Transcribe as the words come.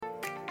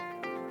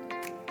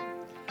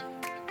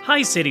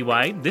Hi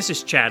Citywide, this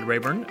is Chad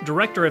Rayburn,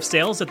 Director of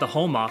Sales at the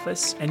Home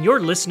Office, and you're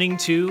listening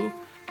to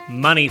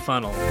Money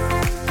Funnel.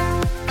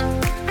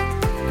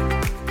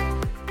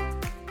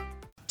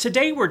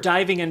 Today we're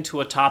diving into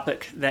a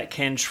topic that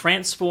can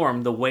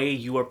transform the way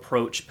you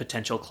approach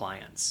potential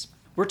clients.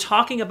 We're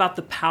talking about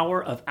the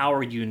power of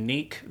our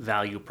unique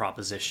value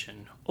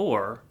proposition,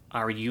 or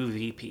our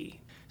UVP.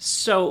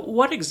 So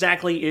what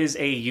exactly is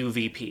a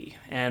UVP,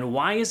 and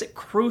why is it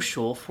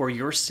crucial for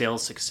your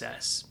sales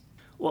success?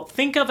 Well,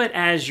 think of it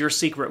as your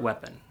secret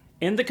weapon.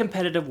 In the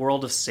competitive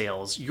world of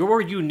sales,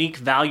 your unique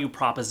value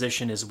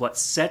proposition is what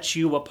sets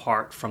you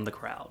apart from the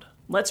crowd.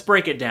 Let's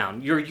break it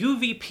down. Your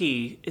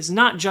UVP is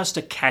not just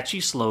a catchy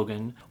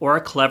slogan or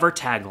a clever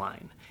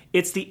tagline.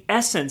 It's the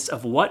essence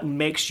of what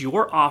makes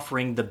your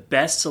offering the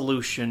best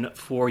solution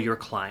for your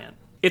client.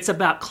 It's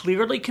about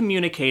clearly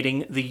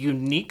communicating the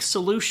unique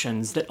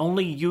solutions that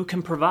only you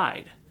can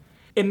provide.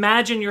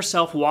 Imagine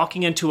yourself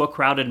walking into a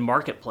crowded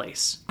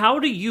marketplace. How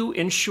do you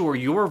ensure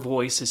your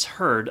voice is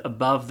heard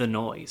above the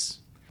noise?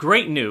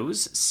 Great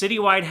news,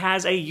 Citywide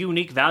has a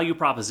unique value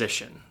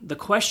proposition. The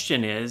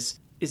question is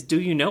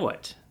do you know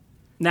it?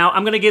 Now,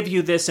 I'm going to give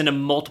you this in a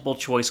multiple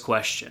choice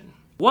question.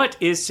 What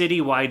is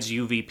Citywide's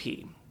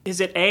UVP? Is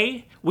it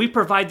A, we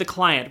provide the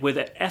client with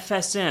an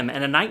FSM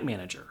and a night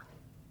manager?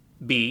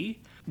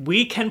 B,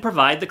 we can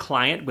provide the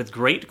client with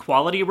great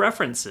quality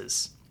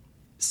references?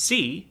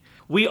 C,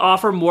 we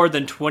offer more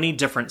than 20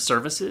 different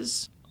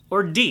services?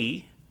 Or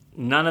D,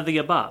 none of the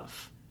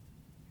above?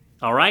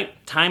 All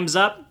right, time's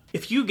up.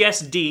 If you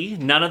guessed D,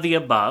 none of the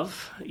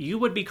above, you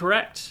would be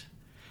correct.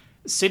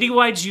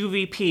 Citywide's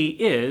UVP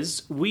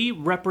is we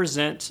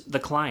represent the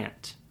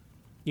client.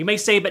 You may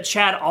say, but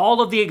Chad, all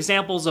of the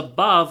examples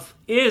above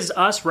is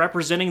us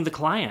representing the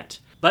client,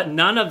 but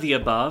none of the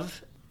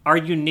above are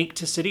unique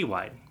to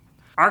Citywide.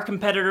 Our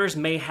competitors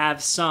may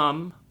have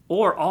some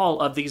or all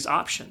of these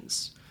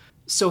options.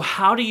 So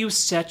how do you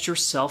set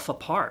yourself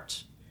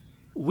apart?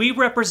 We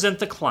represent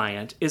the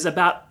client is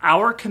about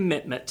our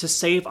commitment to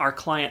save our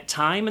client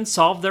time and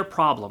solve their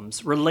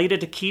problems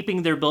related to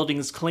keeping their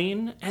buildings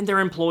clean and their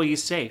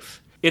employees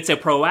safe. It's a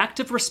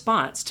proactive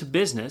response to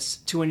business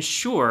to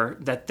ensure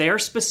that their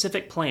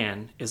specific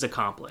plan is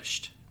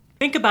accomplished.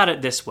 Think about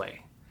it this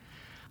way.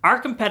 Our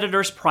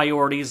competitors'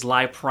 priorities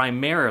lie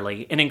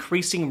primarily in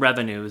increasing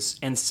revenues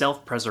and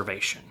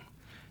self-preservation.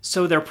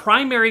 So their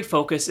primary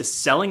focus is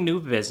selling new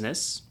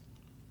business,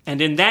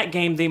 and in that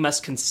game, they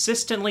must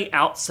consistently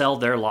outsell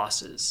their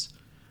losses.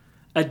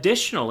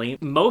 Additionally,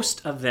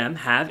 most of them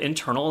have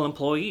internal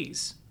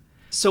employees.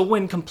 So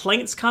when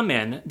complaints come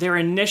in, their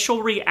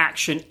initial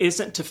reaction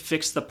isn't to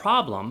fix the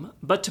problem,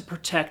 but to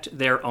protect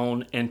their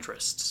own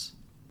interests.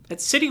 At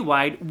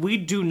Citywide, we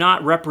do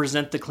not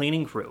represent the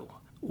cleaning crew.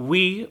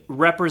 We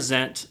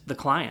represent the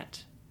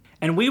client.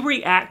 And we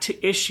react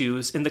to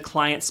issues in the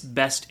client's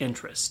best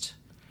interest.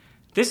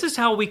 This is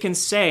how we can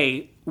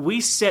say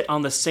we sit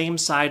on the same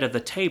side of the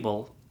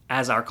table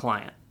as our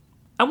client.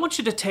 I want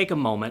you to take a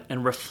moment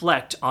and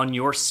reflect on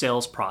your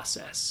sales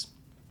process.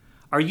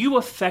 Are you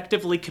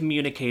effectively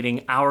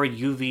communicating our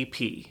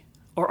UVP,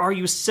 or are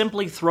you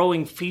simply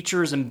throwing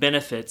features and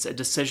benefits at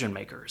decision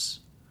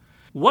makers?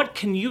 What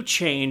can you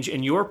change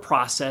in your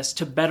process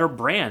to better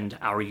brand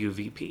our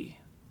UVP?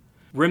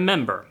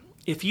 Remember,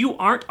 if you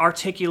aren't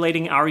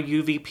articulating our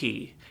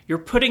UVP, you're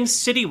putting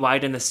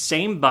Citywide in the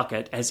same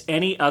bucket as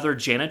any other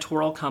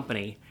janitorial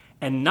company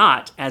and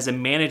not as a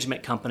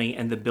management company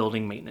in the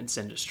building maintenance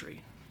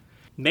industry.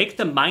 Make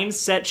the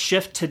mindset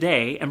shift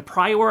today and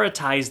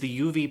prioritize the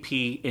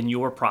UVP in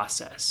your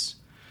process.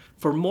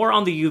 For more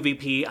on the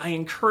UVP, I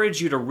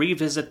encourage you to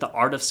revisit The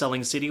Art of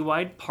Selling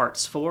Citywide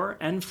Parts 4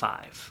 and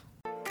 5.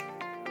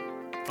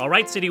 All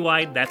right,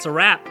 Citywide, that's a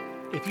wrap.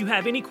 If you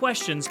have any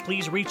questions,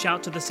 please reach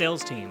out to the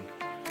sales team.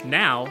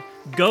 Now,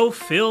 go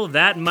fill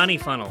that money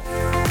funnel.